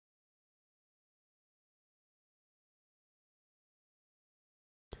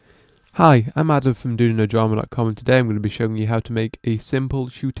Hi, I'm Adam from DoNoDrama.com, and today I'm going to be showing you how to make a simple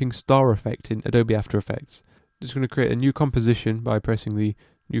shooting star effect in Adobe After Effects. I'm just going to create a new composition by pressing the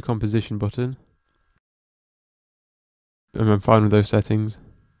New Composition button. And I'm fine with those settings.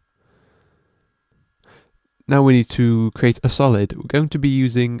 Now we need to create a solid. We're going to be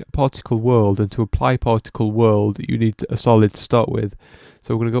using Particle World, and to apply Particle World you need a solid to start with.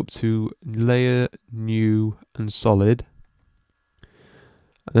 So we're going to go up to Layer, New and Solid.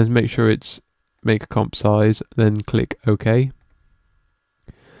 And then make sure it's Make a Comp Size, then click OK.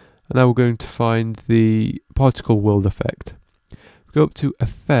 And now we're going to find the Particle World effect. Go up to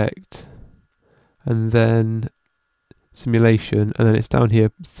Effect, and then Simulation, and then it's down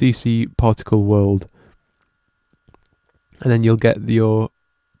here, CC Particle World. And then you'll get your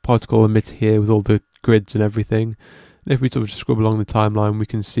particle emitter here with all the grids and everything. And if we sort of scrub along the timeline, we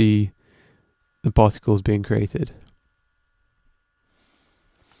can see the particles being created.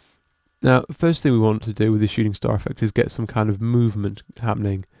 Now, the first thing we want to do with the shooting star effect is get some kind of movement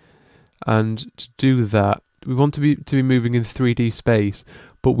happening. And to do that, we want to be moving in 3D space,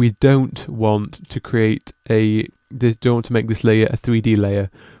 but we don't want to create don't want to make this layer a 3D layer,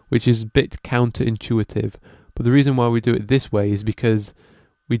 which is a bit counterintuitive. But the reason why we do it this way is because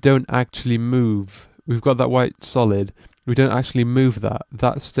we don't actually move. We've got that white solid. We don't actually move that.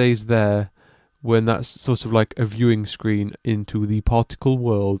 That stays there when that's sort of like a viewing screen into the particle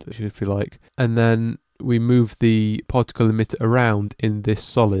world, if you like. And then we move the particle emitter around in this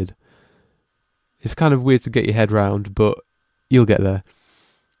solid. It's kind of weird to get your head round, but you'll get there.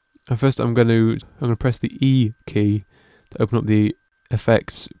 And first I'm going to press the E key to open up the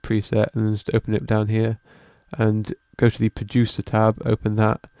effects preset, and then just open it down here and go to the producer tab, open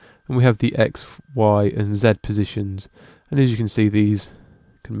that, and we have the X, Y and Z positions, and as you can see these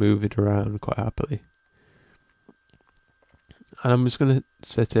can move it around quite happily. And I'm just going to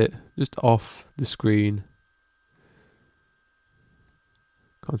set it just off the screen.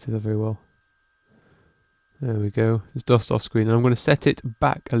 Can't see that very well. There we go, it's dust off screen, and I'm going to set it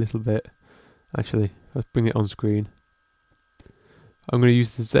back a little bit. Actually, let's bring it on screen. I'm going to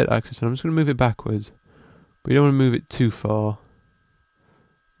use the Z axis and I'm just going to move it backwards. But you don't want to move it too far.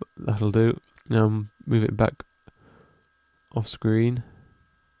 But that'll do. Now move it back off screen.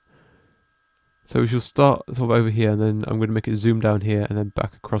 So we shall start sort of over here, and then I'm going to make it zoom down here and then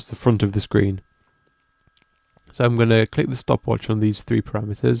back across the front of the screen. So I'm going to click the stopwatch on these three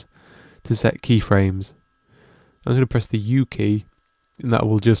parameters to set keyframes. I'm going to press the U key, and that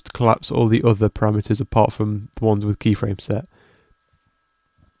will just collapse all the other parameters apart from the ones with keyframe set.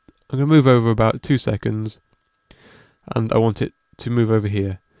 I'm going to move over about 2 seconds, and I want it to move over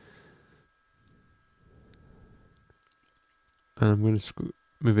here. And I'm going to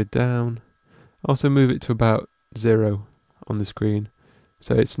move it down. Also move it to about 0 on the screen,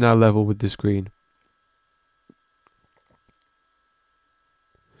 so it's now level with the screen.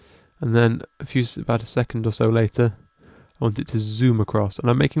 And then about a second or so later, I want it to zoom across, and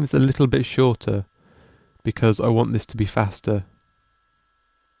I'm making this a little bit shorter because I want this to be faster.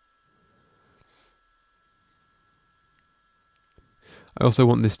 I also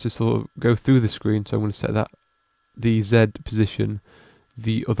want this to sort of go through the screen, so I'm going to set the Z position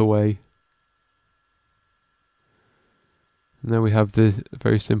the other way. And then we have the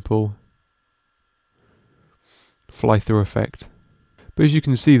very simple fly-through effect. But as you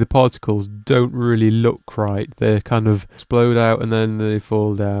can see, the particles don't really look right. They kind of explode out and then they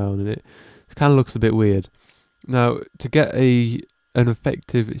fall down, and it kind of looks a bit weird. Now, to get an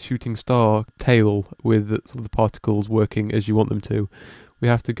effective shooting star tail with sort of the particles working as you want them to, we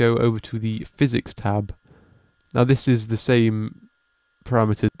have to go over to the Physics tab. Now this is the same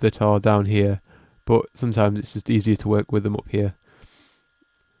parameters that are down here, but sometimes it's just easier to work with them up here.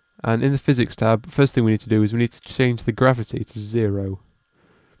 And in the Physics tab, first thing we need to do is we need to change the gravity to 0.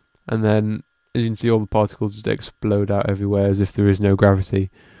 And then, as you can see, all the particles just explode out everywhere as if there is no gravity.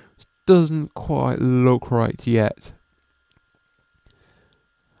 It doesn't quite look right yet.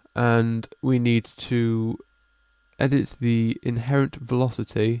 And we need to edit the inherent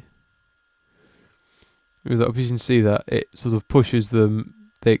velocity. As you can see that it sort of pushes them,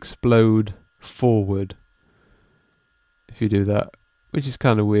 they explode forward if you do that, which is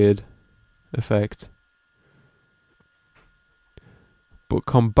kind of weird effect. But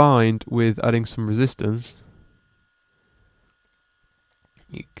combined with adding some resistance,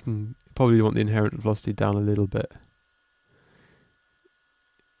 you can probably want the inherent velocity down a little bit.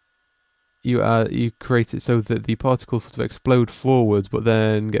 You create it so that the particles sort of explode forwards but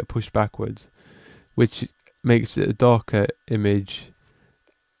then get pushed backwards, which makes it a darker image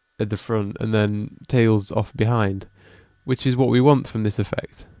at the front and then tails off behind, which is what we want from this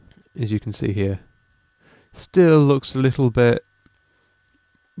effect. as you can see here. Still looks a little bit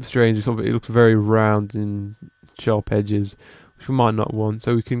strange. It looks very round and sharp edges, which we might not want.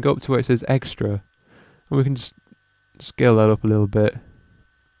 So we can go up to where it says extra, and we can just scale that up a little bit.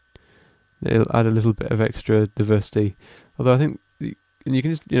 It'll add a little bit of extra diversity. Although I think, and you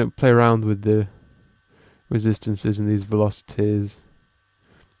can just play around with the resistances and these velocities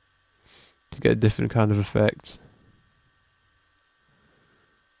to get different kind of effects.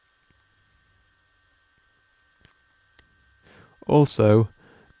 Also,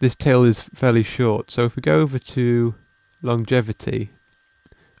 this tail is fairly short, so if we go over to longevity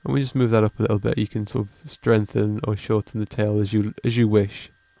and we just move that up a little bit, you can sort of strengthen or shorten the tail as you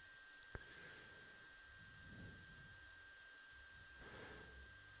wish.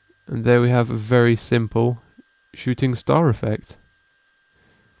 And there we have a very simple shooting star effect.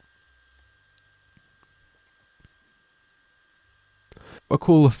 A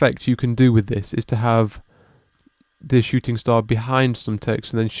cool effect you can do with this is to have the shooting star behind some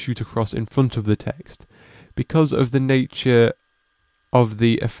text and then shoot across in front of the text. Because of the nature of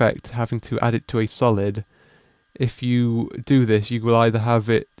the effect having to add it to a solid, if you do this, you will either have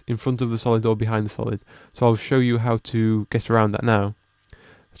it in front of the solid or behind the solid. So I'll show you how to get around that now.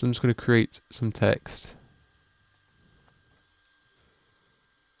 So I'm just going to create some text.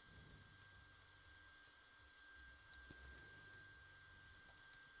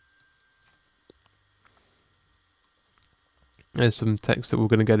 There's some text that we're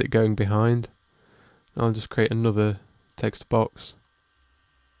going to get it going behind. I'll just create another text box.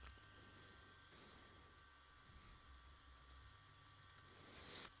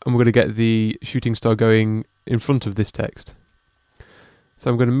 And we're going to get the shooting star going in front of this text. So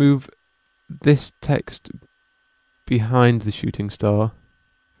I'm going to move this text behind the shooting star.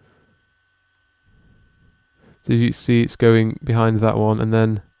 So you see it's going behind that one and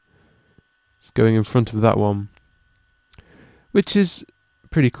then it's going in front of that one, which is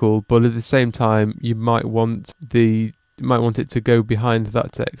pretty cool, but at the same time you might want it to go behind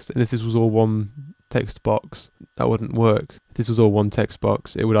that text, and if this was all one text box, that wouldn't work. If this was all one text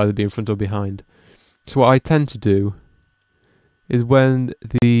box, it would either be in front or behind. So what I tend to do is when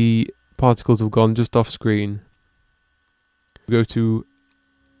the particles have gone just off screen, go to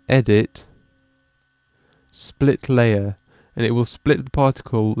Edit, Split Layer, and it will split the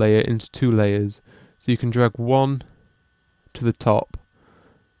particle layer into 2 layers. So you can drag one to the top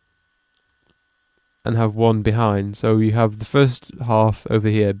and have one behind. So you have the first half over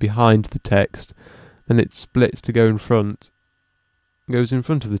here behind the text, then it splits to go in front, goes in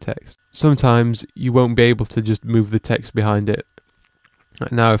front of the text. Sometimes you won't be able to just move the text behind it.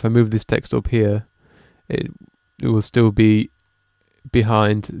 Right now, if I move this text up here, it will still be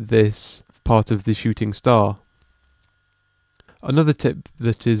behind this part of the shooting star. Another tip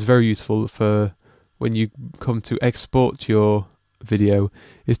that is very useful for when you come to export your video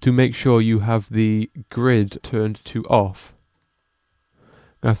is to make sure you have the grid turned to off.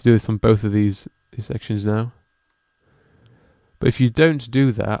 I have to do this on both of these sections now. But if you don't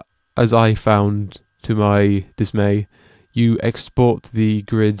do that, as I found to my dismay, you export the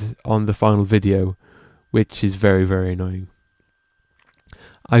grid on the final video, which is very, very annoying.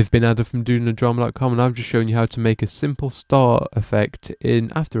 I've been Adam from DoingADrama.com, and I've just shown you how to make a simple star effect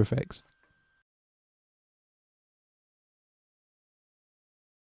in After Effects.